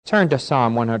Turn to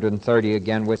Psalm 130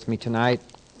 again with me tonight.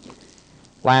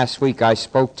 Last week I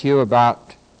spoke to you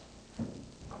about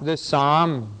this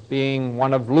psalm being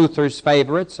one of Luther's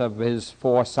favorites. Of his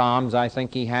 4 psalms I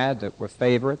think he had that were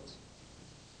favorites.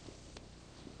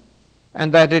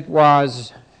 And that it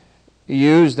was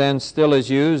used and still is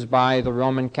used by the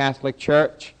Roman Catholic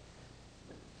Church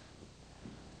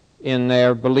in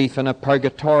their belief in a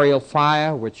purgatorial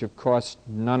fire, which of course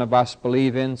none of us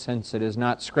believe in since it is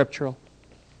not scriptural,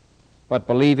 but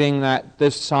believing that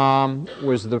this psalm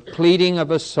was the pleading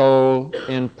of a soul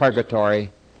in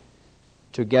purgatory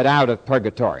to get out of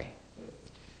purgatory.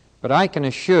 But I can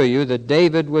assure you that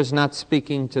David was not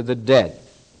speaking to the dead.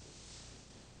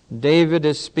 David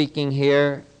is speaking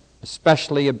here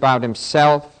especially about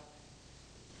himself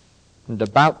and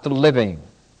about the living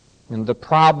and the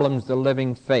problems the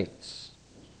living face.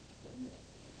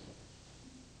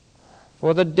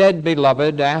 For the dead,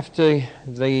 beloved, after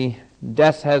the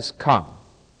death has come,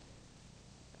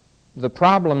 the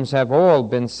problems have all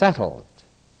been settled.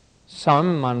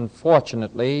 Some,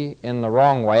 unfortunately, in the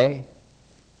wrong way,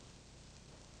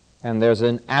 and there's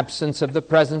an absence of the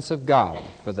presence of God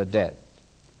for the dead.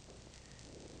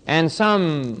 And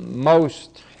some,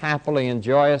 most happily and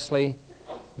joyously,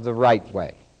 the right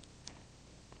way.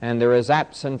 And there is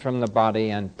absent from the body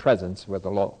and presence with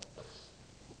the Lord.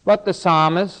 But the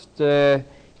psalmist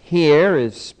here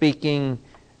is speaking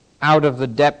out of the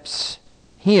depths.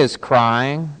 He is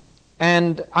crying,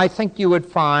 and I think you would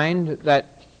find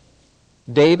that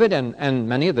David and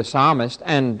many of the psalmists,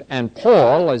 and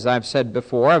Paul, as I've said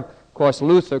before, of course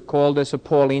Luther called this a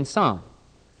Pauline psalm,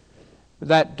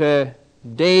 that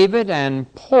David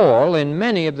and Paul, in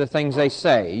many of the things they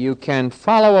say, you can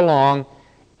follow along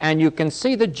and you can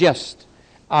see the gist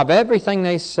of everything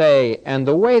they say and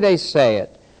the way they say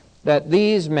it, that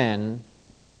these men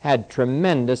had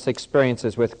tremendous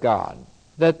experiences with God,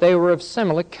 that they were of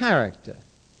similar character,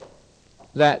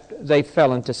 that they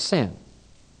fell into sin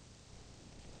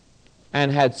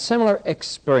and had similar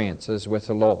experiences with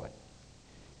the Lord.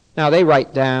 Now, they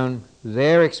write down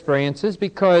their experiences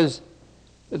because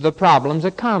the problems are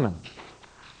common.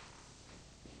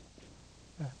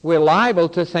 We're liable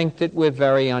to think that we're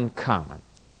very uncommon.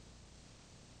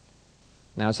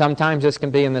 Now, sometimes this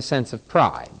can be in the sense of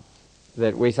pride,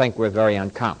 that we think we're very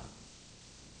uncommon.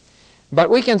 But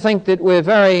we can think that we're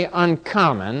very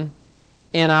uncommon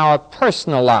in our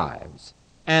personal lives,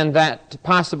 and that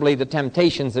possibly the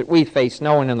temptations that we face,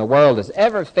 no one in the world has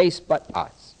ever faced but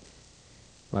us.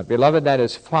 But, beloved, that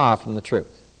is far from the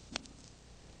truth.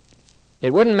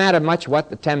 It wouldn't matter much what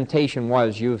the temptation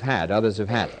was you've had, others have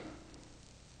had it.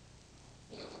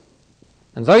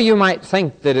 And though you might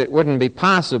think that it wouldn't be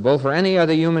possible for any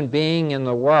other human being in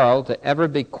the world to ever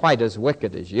be quite as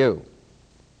wicked as you,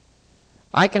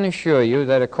 I can assure you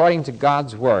that according to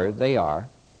God's Word they are,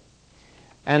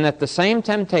 and that the same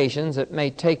temptations that may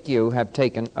take you have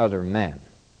taken other men.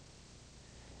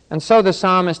 And so the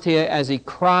psalmist here, as he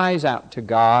cries out to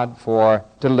God for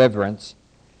deliverance,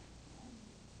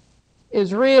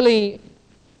 is really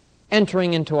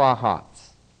entering into our hearts.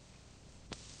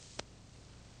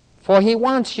 For he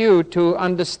wants you to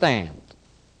understand.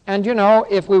 And you know,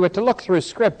 if we were to look through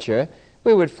Scripture,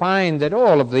 we would find that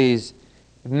all of these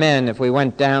men, if we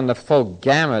went down the full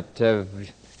gamut of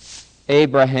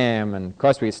Abraham, and of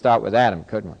course we'd start with Adam,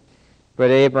 couldn't we? But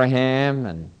Abraham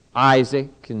and Isaac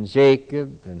and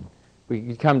Jacob, and we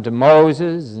could come to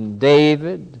Moses and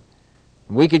David.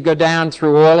 We could go down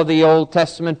through all of the Old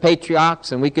Testament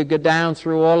patriarchs, and we could go down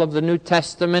through all of the New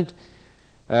Testament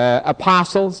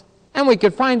apostles, and we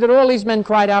could find that all these men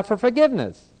cried out for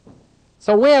forgiveness.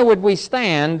 So where would we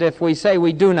stand if we say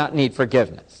we do not need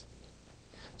forgiveness?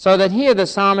 So that here the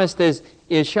psalmist is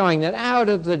showing that out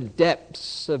of the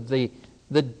depths of the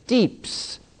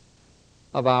deeps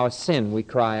of our sin we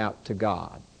cry out to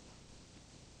God.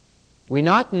 We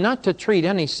not to treat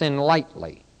any sin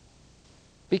lightly.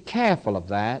 Be careful of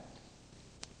that.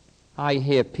 I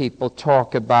hear people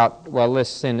talk about, well, this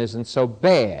sin isn't so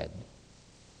bad.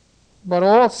 But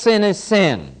all sin is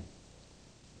sin.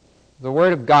 The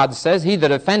Word of God says, he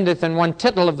that offendeth in one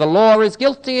tittle of the law is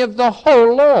guilty of the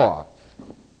whole law.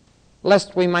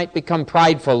 Lest we might become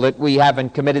prideful that we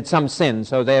haven't committed some sin,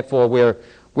 so therefore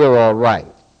we're all right.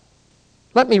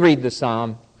 Let me read the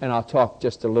psalm, and I'll talk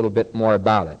just a little bit more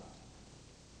about it.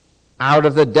 Out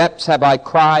of the depths have I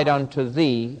cried unto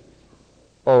thee,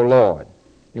 O Lord.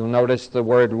 You'll notice the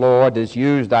word Lord is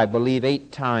used, I believe,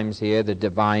 8 times here, the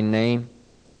divine name.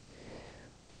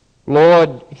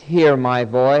 Lord, hear my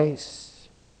voice.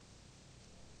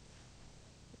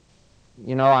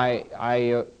 You know,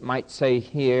 I might say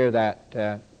here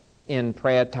that in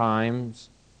prayer times,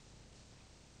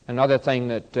 Another thing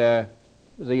that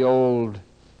the old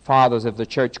fathers of the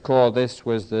church called this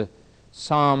was the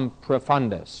Psalm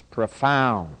Profundus,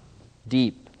 profound,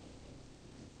 deep.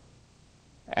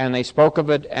 And they spoke of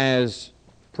it as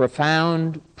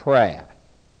profound prayer.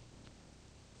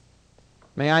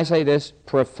 May I say this?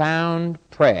 Profound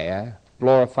prayer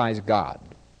glorifies God.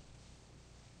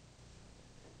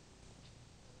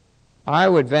 I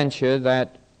would venture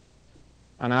that,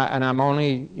 and I'm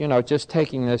only, just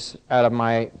taking this out of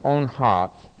my own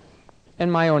heart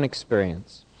and my own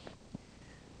experience,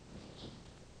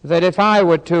 that if I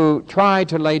were to try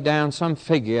to lay down some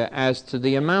figure as to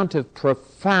the amount of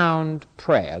profound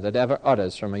prayer that ever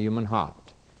utters from a human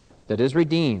heart that is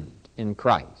redeemed in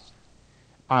Christ,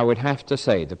 I would have to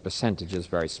say the percentage is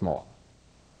very small.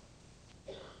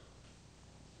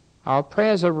 Our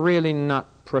prayers are really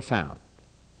not profound.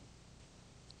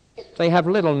 They have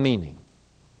little meaning.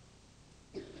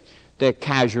 They're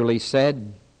casually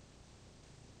said,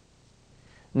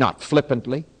 not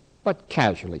flippantly, but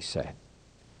casually said.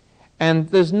 And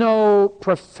there's no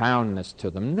profoundness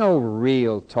to them, no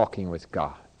real talking with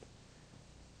God.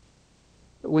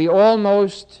 We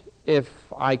almost, if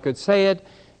I could say it,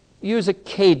 use a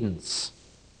cadence.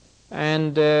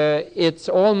 And it's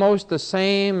almost the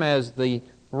same as the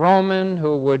Roman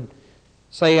who would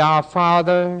say Our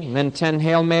Father, and then 10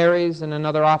 Hail Marys, and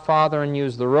another Our Father, and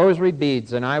use the rosary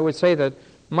beads. And I would say that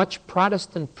much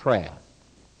Protestant prayer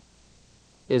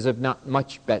is of not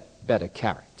much better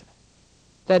character.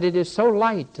 That it is so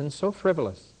light and so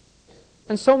frivolous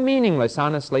and so meaningless,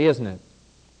 honestly, isn't it?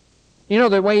 You know,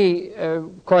 the way,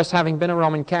 of course, having been a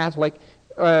Roman Catholic,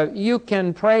 you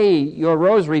can pray your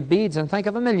rosary beads and think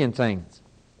of a million things.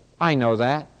 I know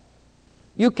that.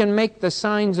 You can make the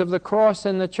signs of the cross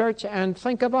in the church and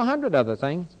think of 100 other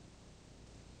things.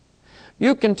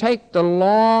 You can take the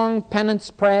long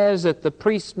penance prayers that the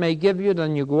priest may give you,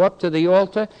 then you go up to the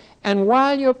altar, and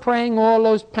while you're praying all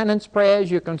those penance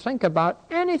prayers, you can think about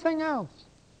anything else.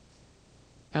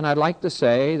 And I'd like to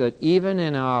say that even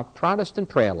in our Protestant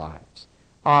prayer lives,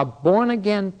 our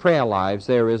born-again prayer lives,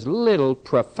 there is little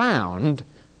profound,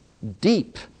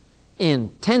 deep,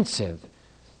 intensive,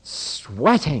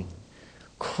 sweating,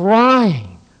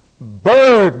 crying,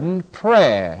 burdened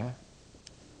prayer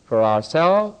for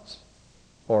ourselves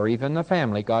or even the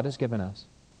family God has given us.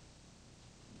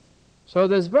 So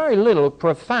there's very little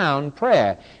profound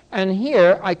prayer. And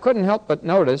here I couldn't help but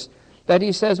notice that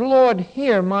he says, Lord,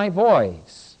 hear my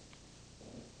voice.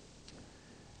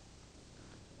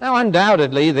 Now,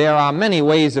 undoubtedly, there are many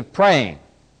ways of praying.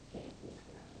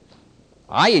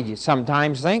 I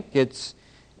sometimes think it's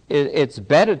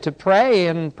better to pray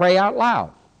and pray out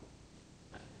loud.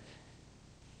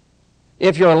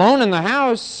 If you're alone in the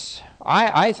house,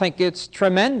 I think it's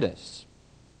tremendous.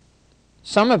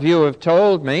 Some of you have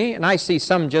told me, and I see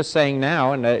some just saying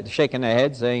now and shaking their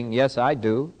heads saying, yes, I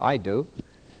do.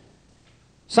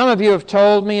 Some of you have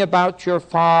told me about your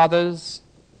fathers,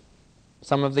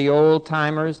 some of the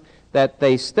old-timers, that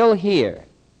they still hear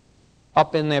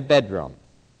up in their bedroom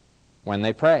when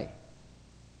they pray.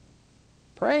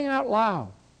 Praying out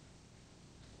loud.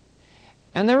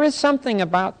 And there is something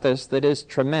about this that is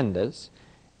tremendous.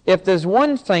 If there's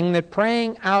one thing that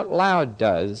praying out loud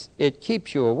does, it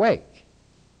keeps you awake.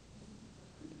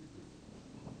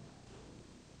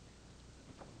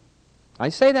 I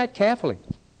say that carefully.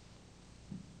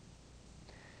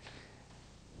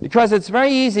 Because it's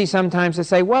very easy sometimes to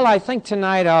say, well, I think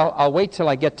tonight I'll wait till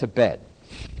I get to bed.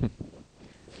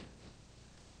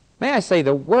 May I say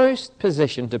the worst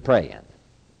position to pray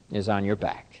in is on your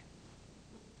back.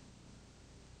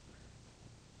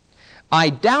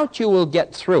 I doubt you will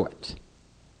get through it.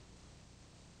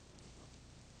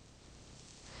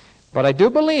 But I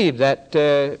do believe that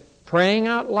praying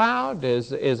out loud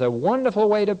is a wonderful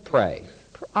way to pray.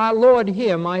 Our Lord,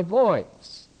 hear my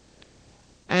voice.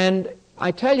 And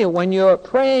I tell you, when you're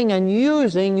praying and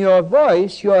using your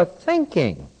voice, you're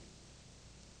thinking.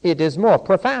 It is more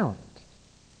profound.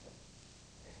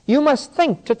 You must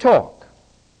think to talk.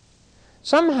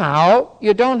 Somehow,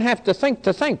 you don't have to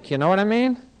think, you know what I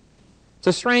mean? It's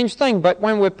a strange thing, but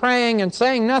when we're praying and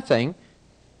saying nothing,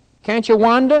 can't you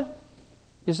wander?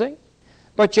 You see?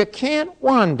 But you can't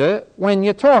wander when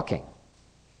you're talking.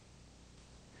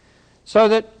 So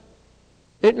that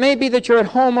it may be that you're at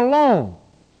home alone.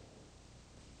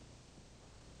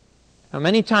 Now,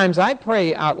 many times I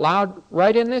pray out loud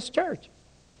right in this church.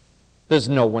 There's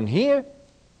no one here.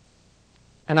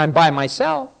 And I'm by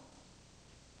myself.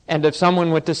 And if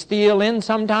someone were to steal in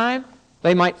sometime,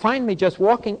 they might find me just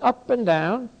walking up and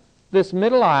down this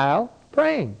middle aisle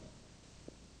praying.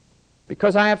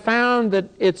 because I have found that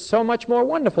it's so much more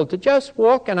wonderful to just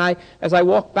walk, and as I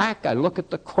walk back, I look at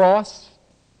the cross,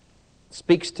 it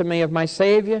speaks to me of my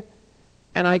Savior,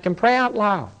 and I can pray out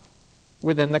loud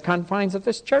within the confines of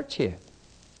this church here.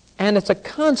 And it's a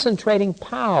concentrating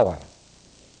power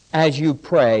as you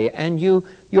pray, and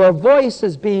your voice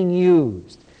is being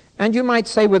used. And you might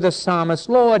say with the psalmist,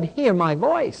 Lord, hear my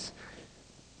voice.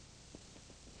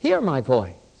 Hear my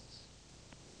voice.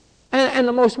 And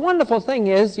the most wonderful thing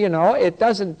is, it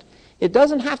doesn't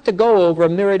have to go over a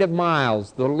myriad of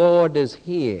miles. The Lord is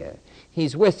here.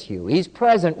 He's with you. He's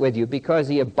present with you because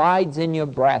He abides in your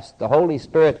breast. The Holy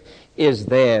Spirit is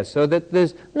there, so that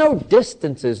there's no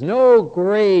distances, no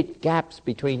great gaps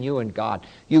between you and God.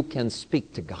 You can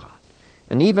speak to God.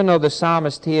 And even though the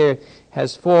psalmist here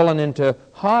has fallen into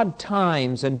hard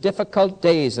times and difficult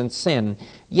days and sin,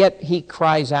 yet he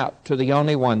cries out to the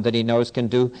only one that he knows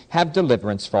can have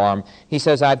deliverance for him. He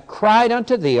says, I've cried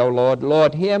unto thee, O Lord.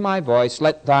 Lord, hear my voice.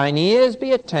 Let thine ears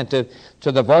be attentive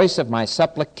to the voice of my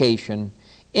supplication.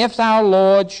 If thou,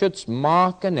 Lord, shouldst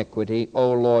mark iniquity,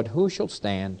 O Lord, who shall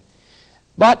stand?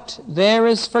 But there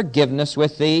is forgiveness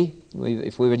with thee.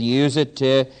 If we would use it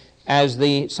as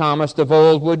the psalmist of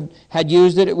old had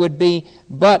used it, it would be,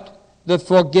 but the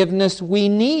forgiveness we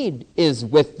need is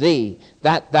with thee,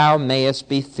 that thou mayest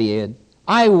be feared.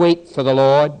 I wait for the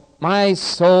Lord. My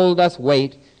soul doth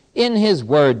wait. In His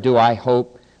word do I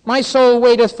hope. My soul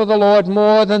waiteth for the Lord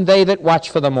more than they that watch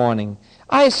for the morning.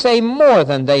 I say more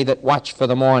than they that watch for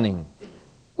the morning.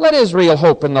 Let Israel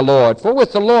hope in the Lord, for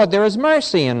with the Lord there is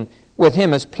mercy, and with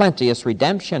Him is plenteous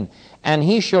redemption, and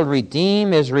He shall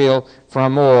redeem Israel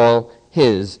from all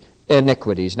his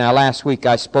iniquities. Now, last week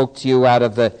I spoke to you out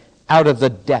of the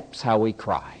depths how we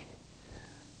cry.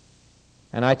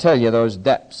 And I tell you, those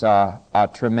depths are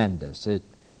tremendous.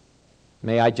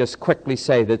 May I just quickly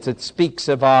say that it speaks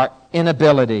of our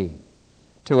inability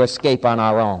to escape on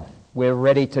our own. We're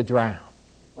ready to drown.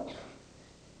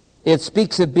 It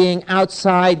speaks of being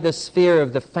outside the sphere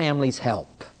of the family's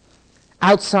help,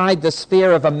 outside the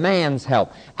sphere of a man's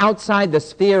help, outside the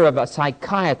sphere of a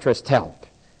psychiatrist's help.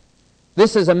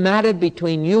 This is a matter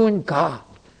between you and God,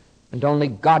 and only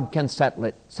God can settle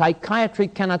it. Psychiatry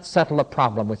cannot settle a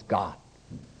problem with God.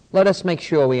 Let us make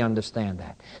sure we understand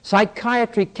that.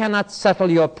 Psychiatry cannot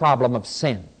settle your problem of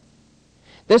sin.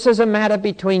 This is a matter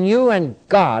between you and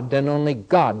God, and only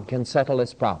God can settle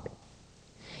this problem.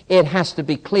 It has to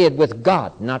be cleared with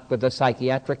God, not with the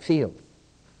psychiatric field.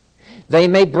 They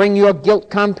may bring your guilt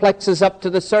complexes up to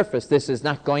the surface. This is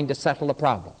not going to settle the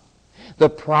problem. The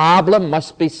problem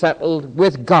must be settled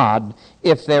with God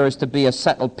if there is to be a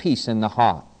settled peace in the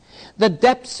heart. The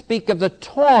depths speak of the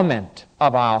torment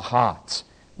of our hearts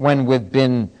when we've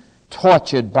been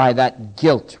tortured by that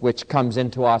guilt which comes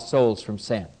into our souls from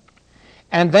sin.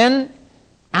 And then,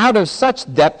 out of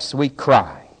such depths we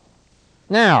cry.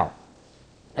 Now,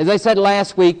 as I said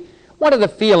last week, what are the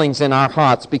feelings in our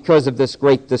hearts because of this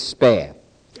great despair?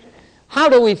 How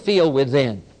do we feel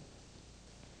within?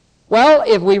 Well,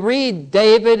 if we read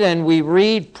David and we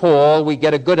read Paul, we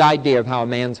get a good idea of how a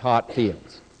man's heart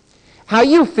feels. How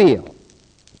you feel.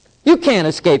 You can't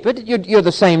escape it. You're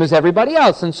the same as everybody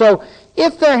else. And so,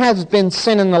 if there has been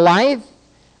sin in the life,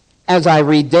 as I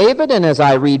read David and as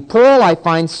I read Paul, I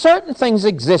find certain things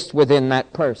exist within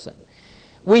that person.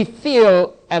 We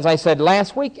feel, as I said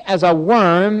last week, as a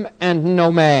worm and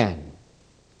no man.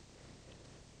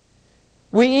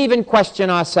 We even question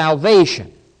our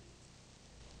salvation.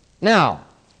 Now,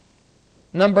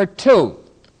 number two,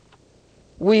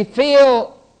 we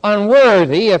feel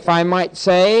unworthy, if I might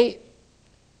say,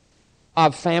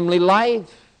 of family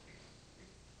life.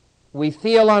 We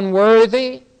feel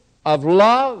unworthy of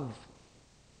love.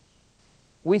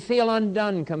 We feel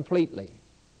undone completely.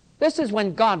 This is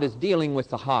when God is dealing with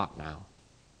the heart now.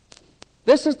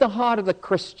 This is the heart of the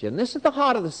Christian. This is the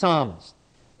heart of the psalmist.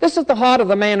 This is the heart of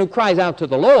the man who cries out to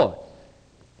the Lord.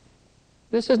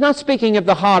 This is not speaking of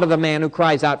the heart of the man who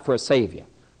cries out for a Savior.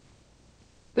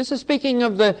 This is speaking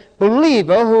of the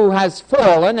believer who has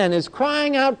fallen and is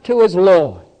crying out to his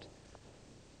Lord.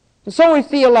 And so we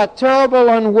feel that terrible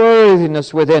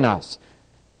unworthiness within us.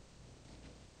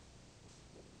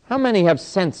 How many have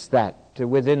sensed that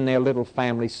within their little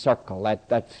family circle,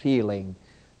 that feeling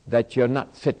that you're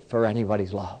not fit for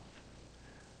anybody's love?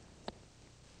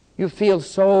 You feel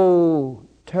so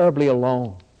terribly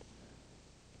alone.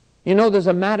 You know, there's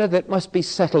a matter that must be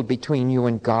settled between you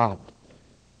and God.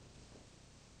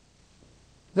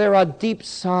 There are deep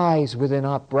sighs within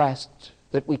our breast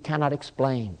that we cannot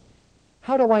explain.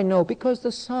 How do I know? Because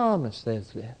the psalmist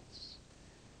says this.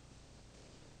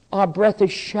 Our breath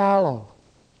is shallow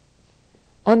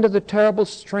under the terrible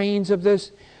strains of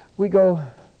this we go,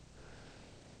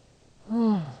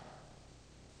 oh,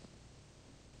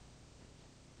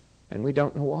 and we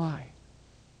don't know why.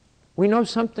 We know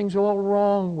something's all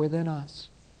wrong within us.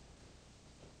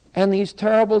 And these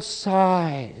terrible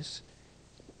sighs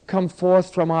come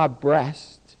forth from our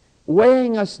breast,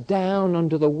 weighing us down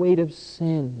under the weight of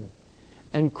sin,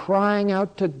 and crying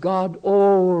out to God,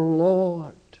 "Oh,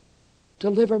 Lord,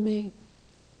 deliver me.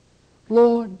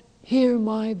 Lord, hear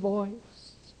my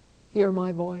voice. Hear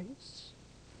my voice."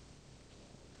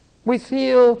 We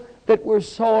feel that we're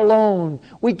so alone.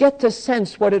 We get to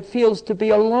sense what it feels to be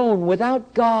alone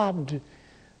without God.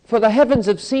 For the heavens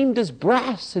have seemed as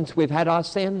brass since we've had our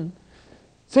sin.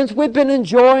 Since we've been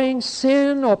enjoying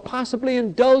sin, or possibly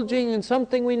indulging in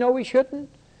something we know we shouldn't,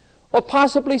 or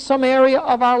possibly some area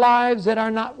of our lives that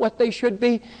are not what they should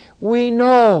be, we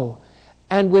know.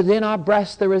 And within our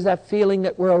breast there is that feeling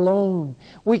that we're alone.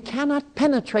 We cannot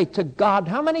penetrate to God.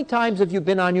 How many times have you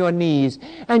been on your knees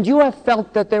and you have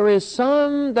felt that there is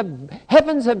the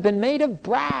heavens have been made of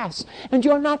brass and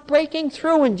you're not breaking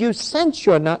through, and you sense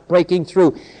you're not breaking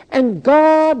through. And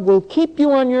God will keep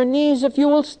you on your knees if you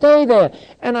will stay there.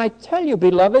 And I tell you,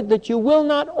 beloved, that you will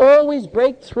not always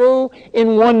break through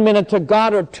in 1 minute to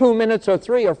God, or 2 minutes, or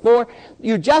 3 or 4.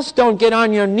 You just don't get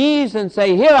on your knees and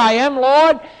say, "Here I am,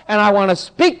 Lord, and I want to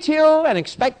speak to you," and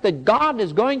expect that God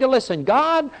is going to listen.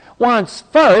 God wants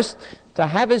first to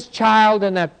have His child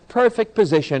in that perfect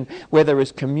position where there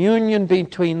is communion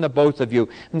between the both of you.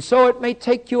 And so it may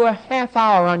take you a half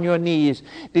hour on your knees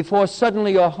before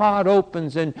suddenly your heart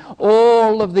opens and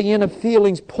all of the inner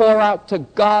feelings pour out to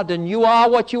God, and you are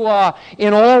what you are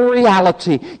in all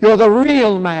reality. You're the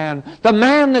real man, the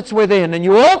man that's within, and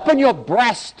you open your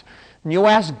breast and you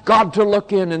ask God to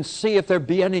look in and see if there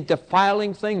be any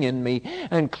defiling thing in me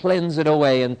and cleanse it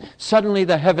away. And suddenly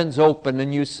the heavens open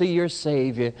and you see your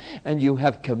Savior and you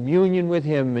have communion with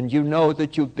Him, and you know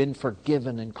that you've been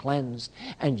forgiven and cleansed,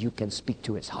 and you can speak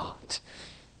to His heart.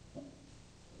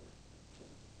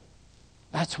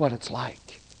 That's what it's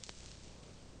like.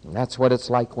 And that's what it's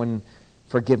like when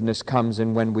forgiveness comes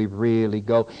and when we really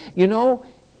go. You know,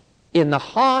 in the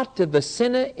heart of the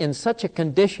sinner in such a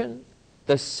condition,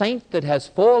 the saint that has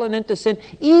fallen into sin,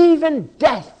 even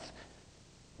death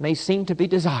may seem to be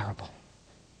desirable.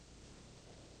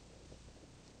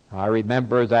 I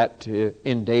remember that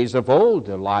in days of old,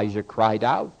 Elijah cried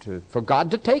out for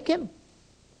God to take him.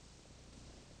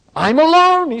 "I'm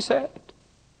alone," he said.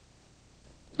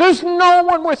 "There's no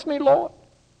one with me, Lord.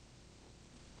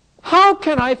 How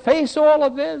can I face all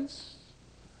of this?"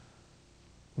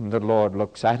 And the Lord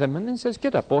looks at him and then says,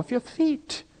 "Get up off your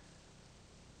feet.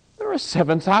 There are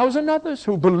 7,000 others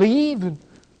who believe in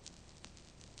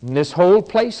this whole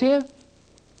place here.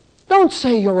 Don't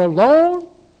say you're alone."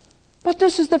 But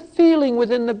this is the feeling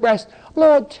within the breast.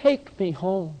 "Lord, take me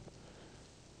home."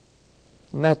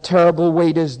 And that terrible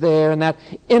weight is there, and that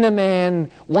inner man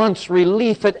wants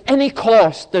relief at any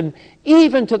cost. And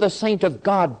even to the saint of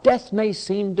God, death may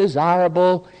seem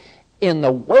desirable in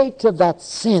the weight of that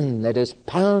sin that is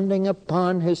pounding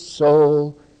upon his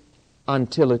soul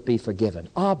until it be forgiven.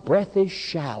 Our breath is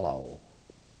shallow.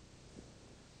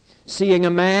 Seeing a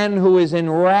man who is in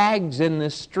rags in the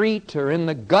street or in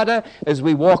the gutter as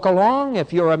we walk along,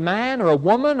 if you're a man or a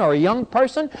woman or a young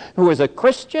person who is a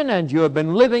Christian and you have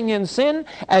been living in sin,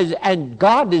 and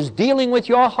God is dealing with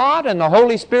your heart and the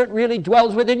Holy Spirit really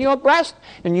dwells within your breast,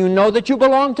 and you know that you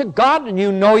belong to God and you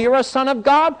know you're a son of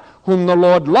God, whom the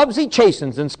Lord loves, He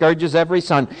chastens and scourges every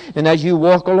son. And as you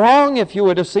walk along, if you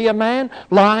were to see a man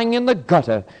lying in the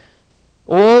gutter,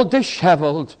 all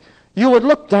disheveled, you would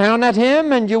look down at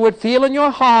him and you would feel in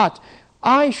your heart,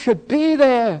 "I should be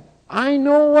there. I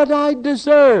know what I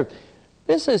deserve."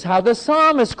 This is how the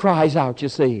psalmist cries out, you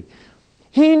see.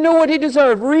 He knew what he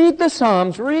deserved. Read the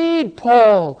Psalms. Read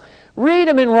Paul. Read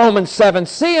him in Romans 7.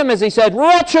 See him as he said,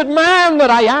 "Wretched man that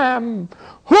I am,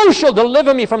 who shall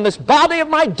deliver me from this body of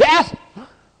my death?"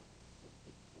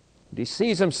 And he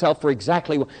sees himself for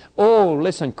exactly. Oh,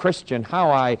 listen, Christian, how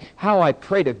I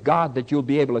pray to God that you'll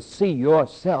be able to see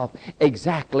yourself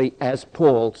exactly as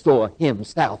Paul saw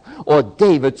himself, or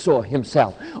David saw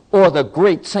himself, or the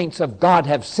great saints of God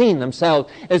have seen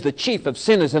themselves as the chief of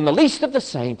sinners and the least of the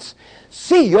saints.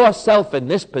 See yourself in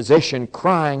this position,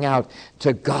 crying out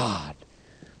to God.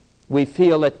 We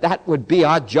feel that that would be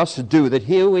our just due, that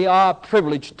here we are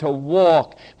privileged to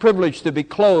walk, privileged to be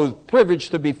clothed,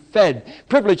 privileged to be fed,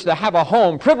 privileged to have a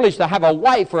home, privileged to have a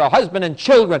wife or a husband and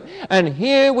children. And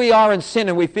here we are in sin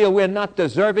and we feel we're not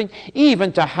deserving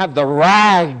even to have the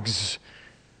rags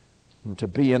and to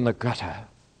be in the gutter.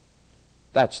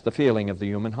 That's the feeling of the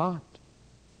human heart.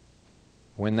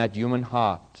 When that human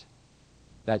heart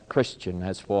that Christian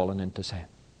has fallen into sin.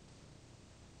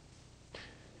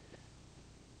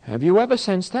 Have you ever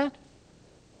sensed that?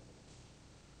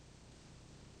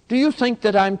 Do you think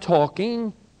that I'm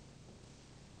talking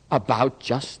about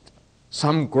just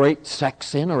some great sex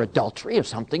sin or adultery or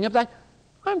something of that?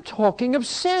 I'm talking of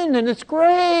sin and its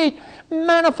great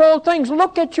manifold things.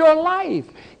 Look at your life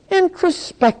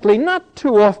introspectively, not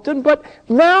too often, but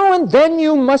now and then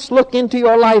you must look into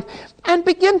your life and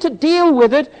begin to deal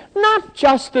with it, not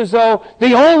just as though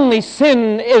the only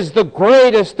sin is the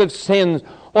greatest of sins,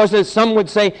 or as some would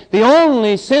say, the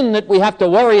only sin that we have to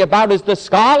worry about is the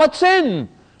scarlet sin.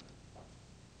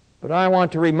 But I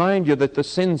want to remind you that the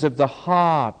sins of the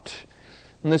heart,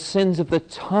 and the sins of the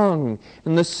tongue,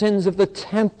 and the sins of the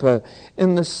temper,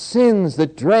 and the sins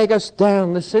that drag us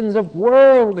down, the sins of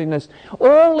worldliness,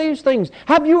 all these things.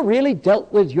 Have you really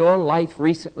dealt with your life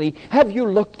recently? Have you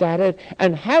looked at it?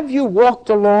 And have you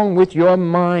walked along with your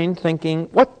mind thinking,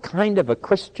 what kind of a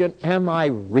Christian am I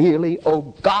really?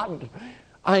 Oh God,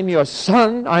 I'm your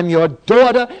son, I'm your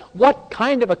daughter. What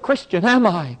kind of a Christian am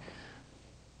I?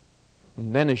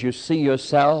 And then as you see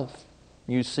yourself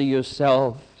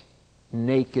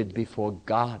naked before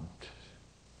God.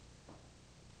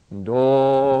 And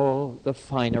all the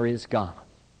finery is gone.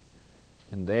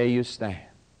 And there you stand.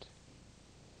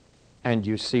 And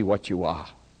you see what you are.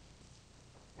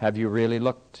 Have you really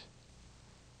looked?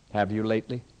 Have you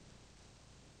lately?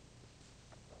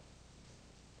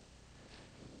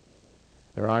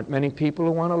 There aren't many people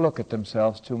who want to look at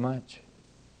themselves too much.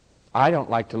 I don't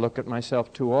like to look at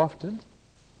myself too often.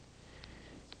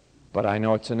 But I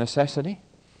know it's a necessity.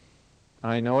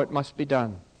 I know it must be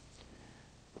done.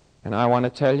 And I want to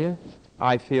tell you,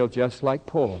 I feel just like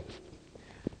Paul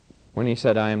when he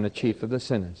said, I am the chief of the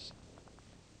sinners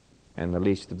and the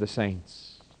least of the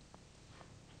saints.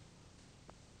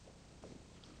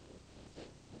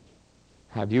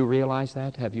 Have you realized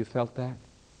that? Have you felt that?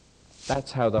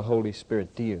 That's how the Holy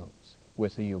Spirit deals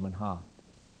with the human heart.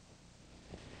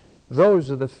 Those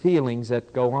are the feelings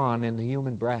that go on in the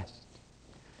human breast.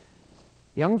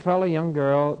 Young fellow, young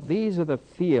girl, these are the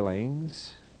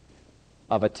feelings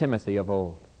of a Timothy of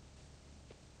old.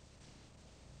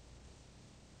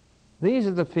 These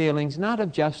are the feelings not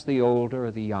of just the older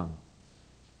or the young.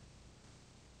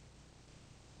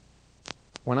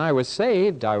 When I was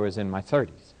saved, I was in my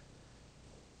 30s.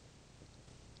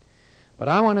 But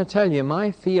I want to tell you,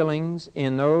 my feelings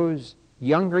in those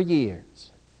younger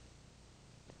years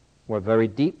were very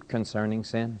deep concerning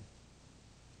sin.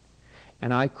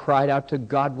 And I cried out to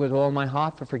God with all my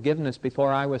heart for forgiveness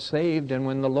before I was saved. And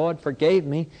when the Lord forgave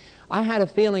me, I had a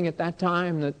feeling at that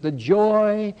time that the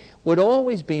joy would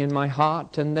always be in my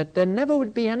heart and that there never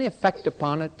would be any effect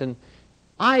upon it. And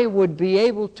I would be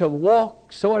able to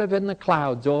walk sort of in the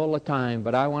clouds all the time.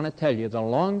 But I want to tell you, the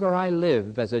longer I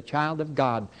live as a child of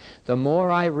God, the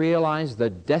more I realize the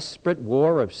desperate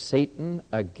war of Satan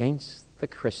against the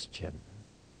Christian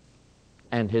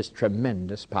and his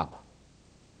tremendous power.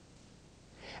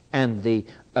 And the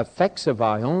effects of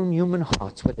our own human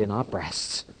hearts within our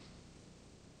breasts.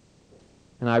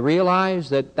 And I realized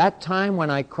that that time when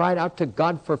I cried out to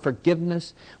God for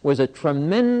forgiveness was a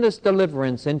tremendous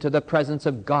deliverance into the presence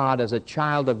of God as a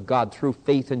child of God through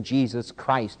faith in Jesus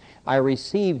Christ. I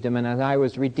received Him and as I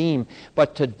was redeemed.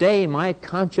 But today my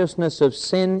consciousness of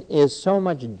sin is so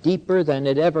much deeper than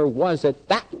it ever was at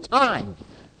that time.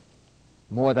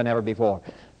 More than ever before.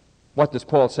 What does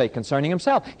Paul say concerning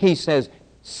himself? He says,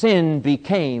 sin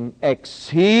became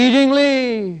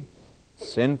exceedingly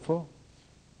sinful.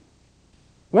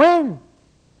 When?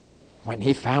 When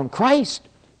he found Christ.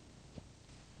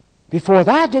 Before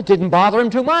that, it didn't bother him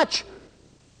too much.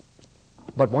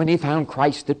 But when he found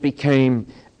Christ, it became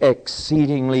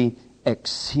exceedingly,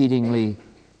 exceedingly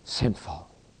sinful.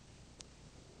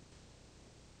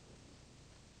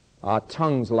 Our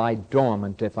tongues lie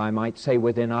dormant, if I might say,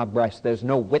 within our breast. There's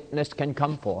no witness can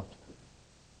come forth.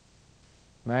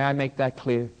 May I make that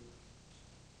clear?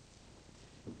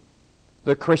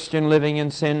 The Christian living in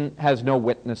sin has no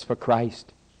witness for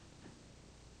Christ.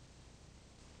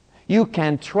 You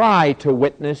can try to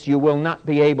witness, you will not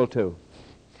be able to.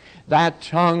 That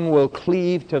tongue will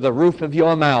cleave to the roof of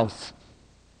your mouth.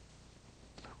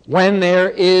 When there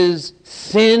is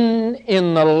sin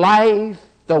in the life,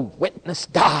 the witness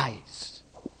dies.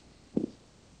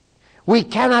 We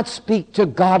cannot speak to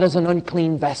God as an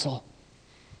unclean vessel.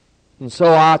 And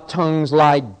so our tongues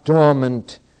lie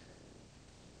dormant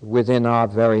within our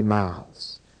very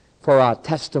mouths. For our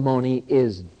testimony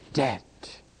is dead.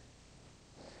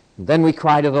 Then we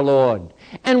cry to the Lord.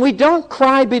 And we don't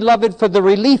cry, beloved, for the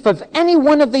relief of any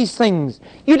one of these things.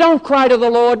 You don't cry to the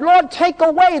Lord, Lord, take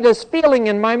away this feeling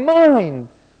in my mind.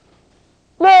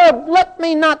 Lord, let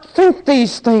me not think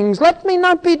these things. Let me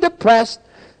not be depressed.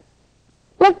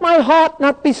 Let my heart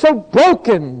not be so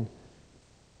broken.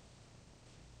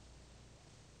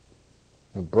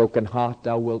 A broken heart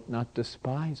thou wilt not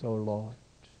despise, O Lord.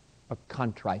 A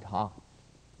contrite heart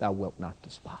thou wilt not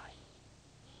despise.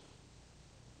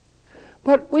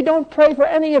 But we don't pray for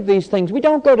any of these things. We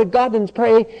don't go to God and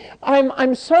pray,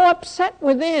 I'm so upset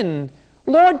within.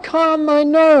 Lord, calm my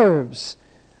nerves.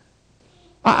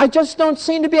 I just don't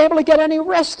seem to be able to get any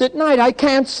rest at night. I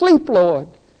can't sleep, Lord.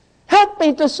 Help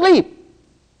me to sleep.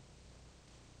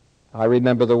 I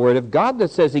remember the word of God that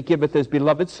says he giveth his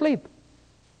beloved sleep.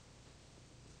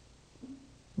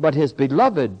 But his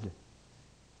beloved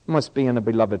must be in a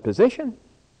beloved position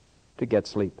to get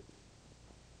sleep.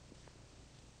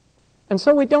 And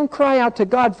so we don't cry out to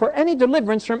God for any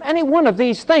deliverance from any one of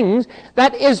these things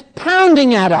that is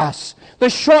pounding at us. The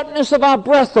shortness of our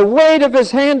breath, the weight of his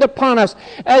hand upon us.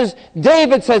 As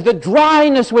David says, the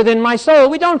dryness within my soul.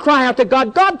 We don't cry out to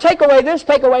God, God, take away this,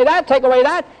 take away that, take away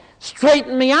that.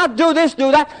 Straighten me out, do this,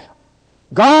 do that.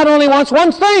 God only wants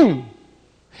one thing.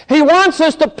 He wants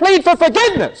us to plead for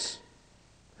forgiveness.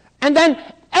 And then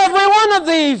every one of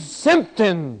these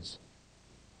symptoms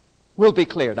will be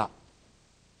cleared up.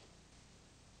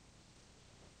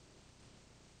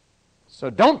 So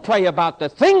don't pray about the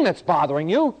thing that's bothering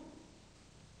you.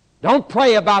 Don't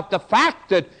pray about the fact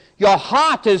that your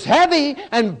heart is heavy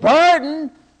and burdened.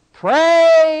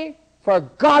 Pray for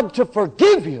God to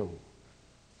forgive you,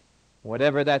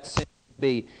 whatever that sin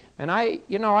be. And I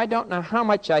don't know how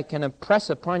much I can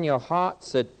impress upon your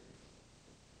hearts that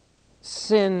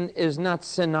sin is not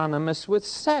synonymous with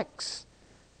sex.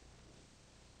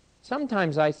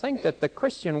 Sometimes I think that the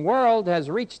Christian world has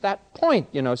reached that point,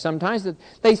 sometimes that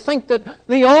they think that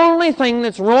the only thing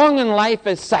that's wrong in life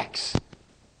is sex.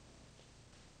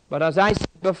 But as I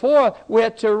said before, we're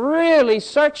to really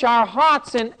search our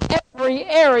hearts in every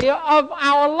area of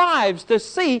our lives to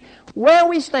see where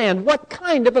we stand. What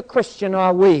kind of a Christian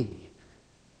are we?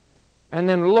 And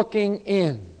then looking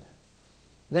in,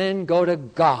 then go to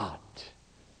God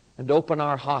and open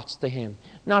our hearts to him.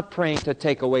 Not praying to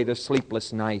take away the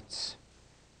sleepless nights,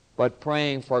 but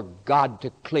praying for God to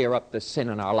clear up the sin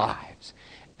in our lives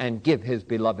and give his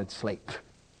beloved sleep.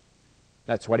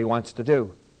 That's what he wants to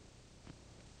do.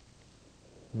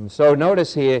 And so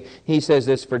notice here, he says,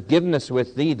 there's forgiveness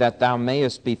with thee that thou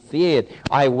mayest be feared.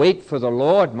 I wait for the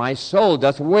Lord. My soul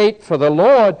doth wait for the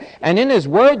Lord. And in his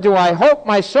word do I hope.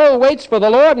 My soul waits for the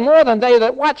Lord more than they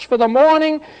that watch for the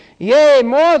morning. Yea,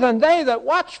 more than they that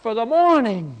watch for the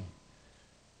morning.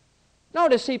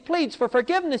 Notice he pleads for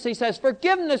forgiveness. He says,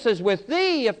 forgiveness is with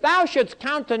thee. If thou shouldst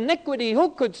count iniquity, who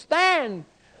could stand?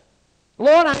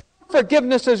 Lord, I know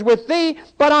forgiveness is with thee,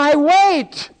 but I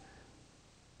wait.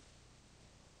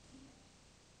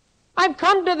 I've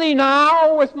come to thee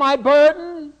now with my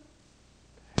burden.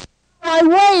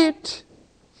 I wait.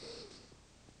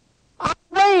 I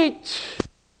wait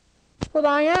for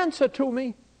thy answer to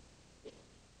me.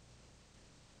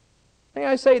 May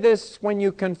I say this, when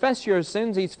you confess your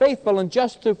sins, he's faithful and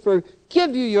just to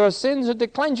forgive you your sins and to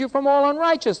cleanse you from all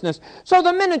unrighteousness. So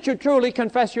the minute you truly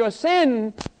confess your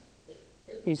sin,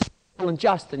 he's faithful and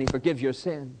just and he forgives your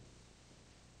sin.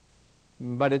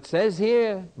 But it says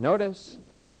here, notice,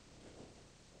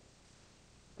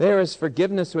 there is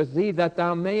forgiveness with thee that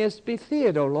thou mayest be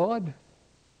feared, O Lord.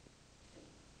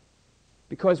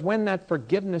 Because when that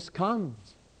forgiveness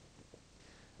comes,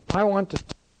 I want to...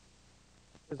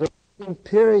 There's a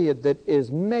period that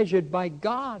is measured by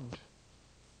God.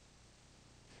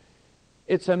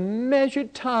 It's a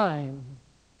measured time.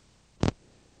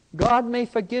 God may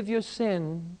forgive your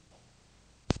sin.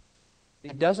 He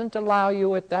doesn't allow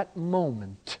you at that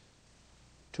moment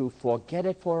to forget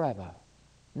it forever.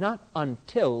 Not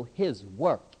until his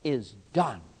work is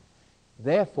done.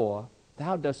 Therefore,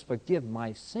 thou dost forgive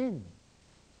my sin.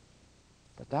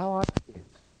 But thou art forgiven.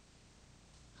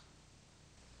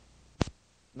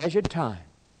 Measured time,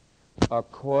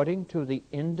 according to the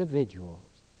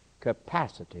individual's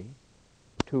capacity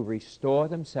to restore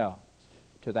themselves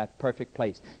to that perfect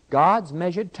place. God's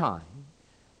measured time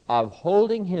of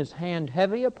holding his hand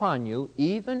heavy upon you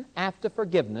even after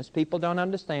forgiveness. People don't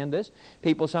understand this.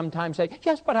 People sometimes say,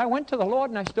 yes, but I went to the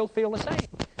Lord and I still feel the same.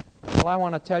 Well, I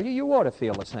want to tell you, you ought to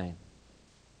feel the same.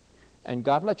 And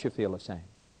God lets you feel the same.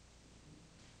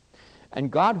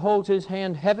 And God holds his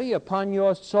hand heavy upon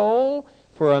your soul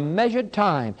for a measured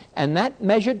time. And that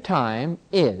measured time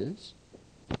is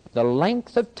the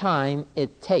length of time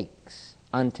it takes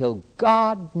until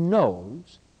God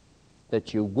knows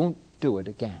that you won't do it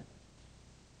again.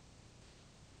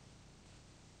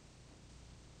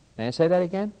 May I say that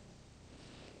again?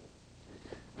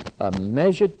 A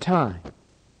measured time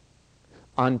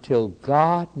until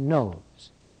God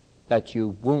knows that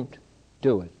you won't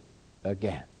do it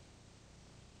again.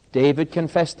 David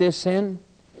confessed his sin,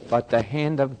 but the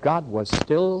hand of God was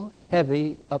still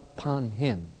heavy upon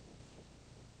him.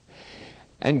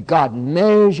 And God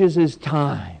measures his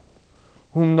time.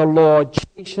 Whom the Lord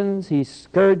chastens, he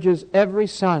scourges every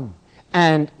son.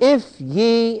 And if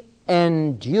ye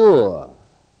endure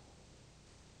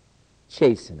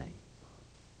chastening,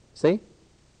 see?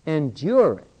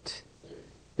 Endure it.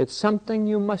 It's something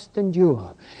you must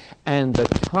endure. And the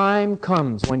time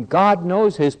comes when God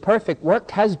knows his perfect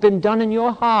work has been done in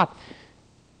your heart.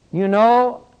 You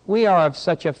know, we are of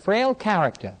such a frail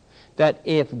character that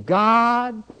if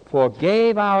God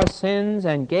forgave our sins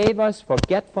and gave us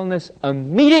forgetfulness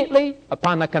immediately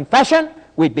upon the confession,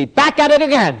 we'd be back at it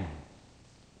again.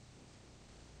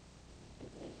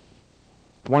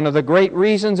 One of the great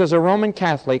reasons as a Roman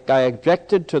Catholic I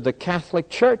objected to the Catholic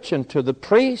Church and to the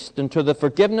priest and to the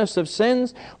forgiveness of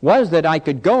sins was that I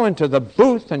could go into the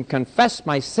booth and confess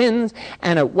my sins,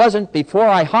 and it wasn't before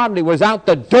I hardly was out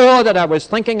the door that I was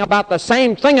thinking about the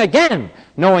same thing again,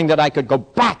 knowing that I could go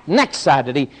back next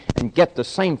Saturday and get the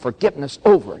same forgiveness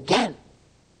over again.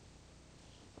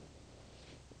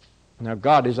 Now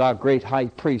God is our great high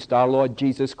priest. Our Lord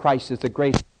Jesus Christ is the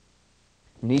great,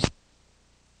 and he's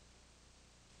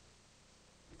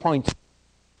points,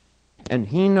 and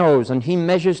he knows, and he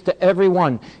measures to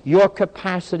everyone. Your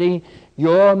capacity,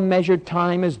 your measured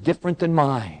time is different than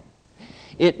mine.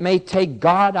 It may take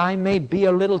God, I may be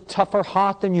a little tougher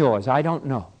heart than yours, I don't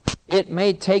know. It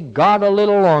may take God a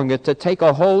little longer to take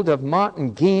a hold of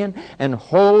Martin Guillen and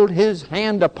hold his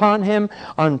hand upon him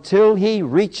until he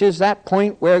reaches that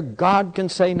point where God can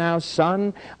say, now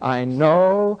son, I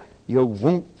know you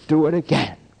won't do it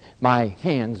again. My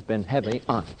hand's been heavy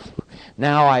on you.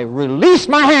 Now I release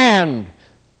my hand.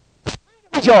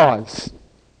 It's yours.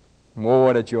 Oh,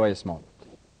 what a joyous moment.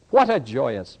 What a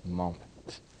joyous moment.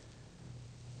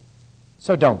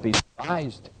 So don't be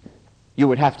surprised. You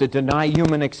would have to deny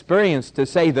human experience to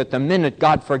say that the minute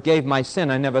God forgave my sin,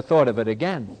 I never thought of it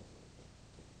again.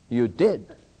 You did.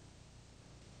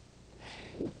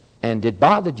 And it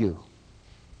bothered you.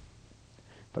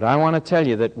 But I want to tell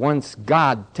you that once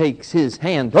God takes his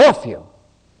hand off you,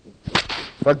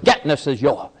 forgetfulness is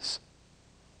yours.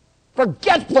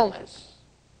 Forgetfulness.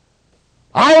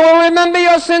 I will remember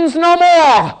your sins no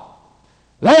more.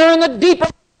 They are in the deeper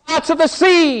parts of the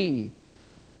sea.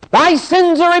 Thy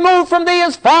sins are removed from thee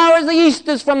as far as the east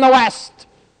is from the west.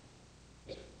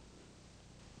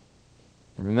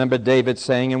 Remember David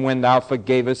saying, and when thou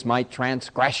forgavest my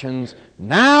transgressions,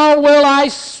 now will I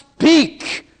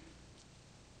speak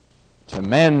to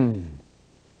men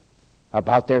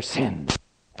about their sins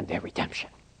and their redemption.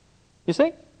 You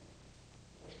see?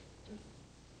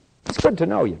 It's good to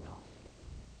know, you know.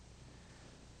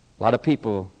 A lot of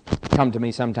people come to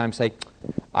me sometimes and say,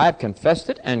 I've confessed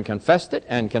it and confessed it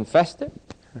and confessed it.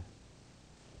 And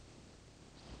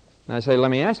I say,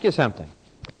 let me ask you something.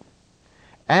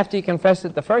 After you confessed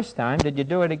it the first time, did you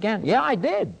do it again? Yeah, I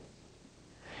did.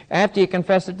 After you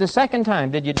confessed it the second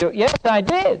time, did you do it? Yes, I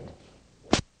did.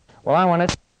 Well, I want to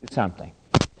tell you something.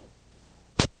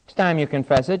 Next time you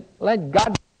confess it, let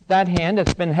God take that hand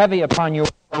that's been heavy upon you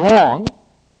all along,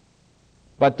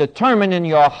 but determine in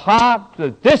your heart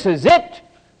that this is it.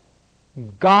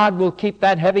 God will keep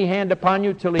that heavy hand upon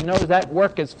you till he knows that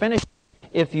work is finished.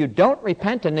 If you don't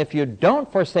repent and if you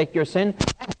don't forsake your sin,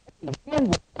 that hand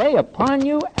will stay upon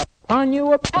you, upon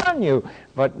you, upon you.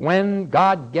 But when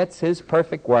God gets his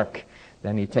perfect work,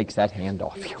 then he takes that hand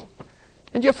off you.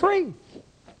 And you're free.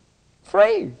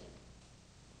 Free.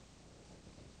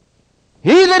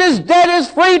 He that is dead is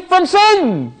freed from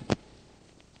sin.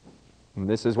 And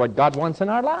this is what God wants in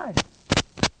our lives.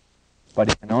 But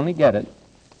he can only get it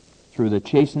through the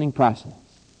chastening process.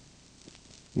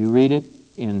 You read it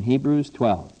in Hebrews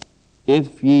 12.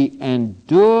 If ye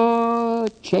endure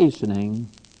chastening,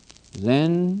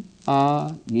 then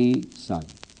are ye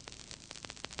sons.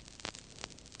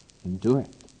 Endure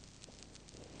it.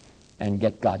 And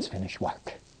get God's finished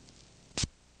work to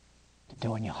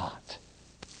do in your heart.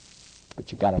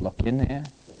 But you got to look in there,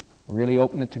 really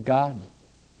open it to God,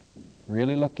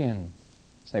 really look in,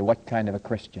 say, what kind of a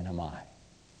Christian am I?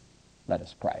 Let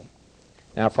us pray.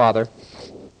 Now, Father,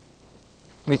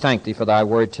 we thank thee for thy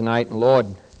word tonight, and Lord,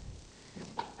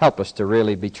 help us to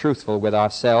really be truthful with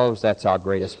ourselves. That's our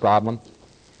greatest problem.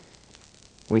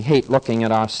 We hate looking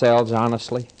at ourselves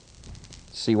honestly.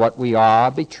 See what we are,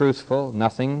 be truthful,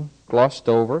 nothing glossed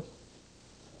over,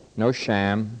 no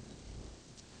sham.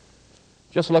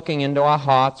 Just looking into our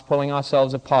hearts, pulling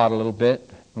ourselves apart a little bit.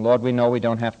 Lord, we know we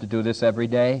don't have to do this every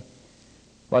day,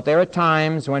 but there are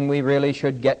times when we really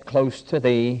should get close to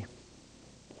Thee,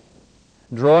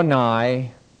 draw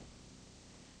nigh,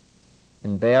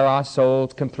 and bare our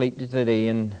souls completely to Thee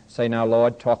and say, now,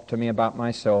 Lord, talk to me about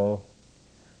my soul.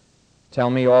 Tell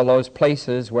me all those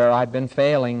places where I've been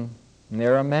failing, and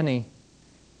there are many.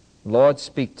 Lord,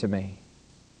 speak to me.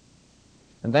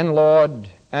 And then, Lord,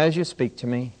 as you speak to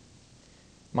me,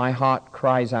 my heart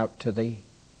cries out to Thee.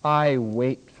 I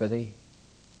wait for Thee.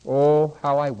 Oh,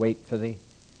 how I wait for Thee.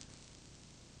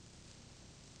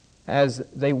 As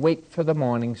they wait for the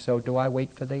morning, so do I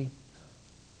wait for Thee.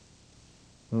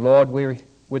 Lord, we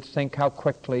would think how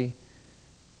quickly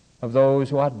of those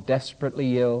who are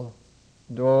desperately ill.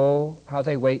 And oh, how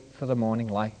they wait for the morning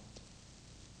light.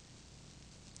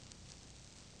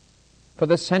 For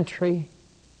the sentry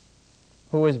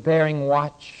who is bearing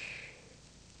watch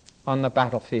on the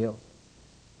battlefield,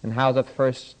 and how the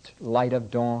first light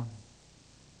of dawn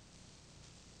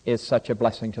is such a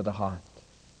blessing to the heart.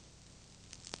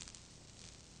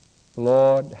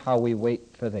 Lord, how we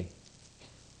wait for Thee.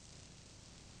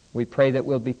 We pray that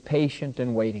we'll be patient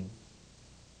in waiting.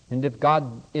 And if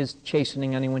God is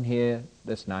chastening anyone here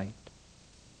this night,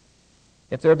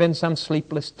 if there have been some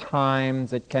sleepless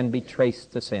times that can be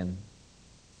traced to sin,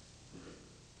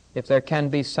 if there can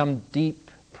be some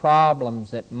deep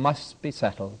problems that must be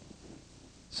settled,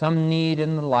 some need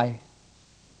in the life,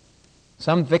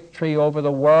 some victory over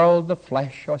the world, the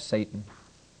flesh, or Satan,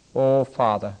 oh,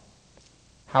 Father,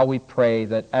 how we pray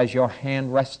that as your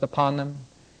hand rests upon them,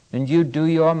 and you do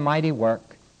your mighty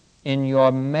work in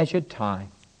your measured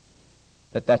time,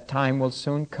 that time will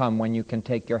soon come when you can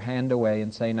take your hand away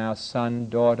and say, now, son,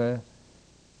 daughter,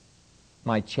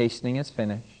 my chastening is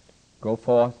finished. Go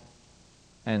forth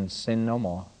and sin no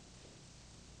more.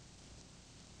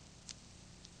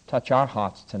 Touch our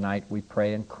hearts tonight, we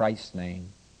pray in Christ's name.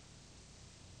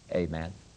 Amen.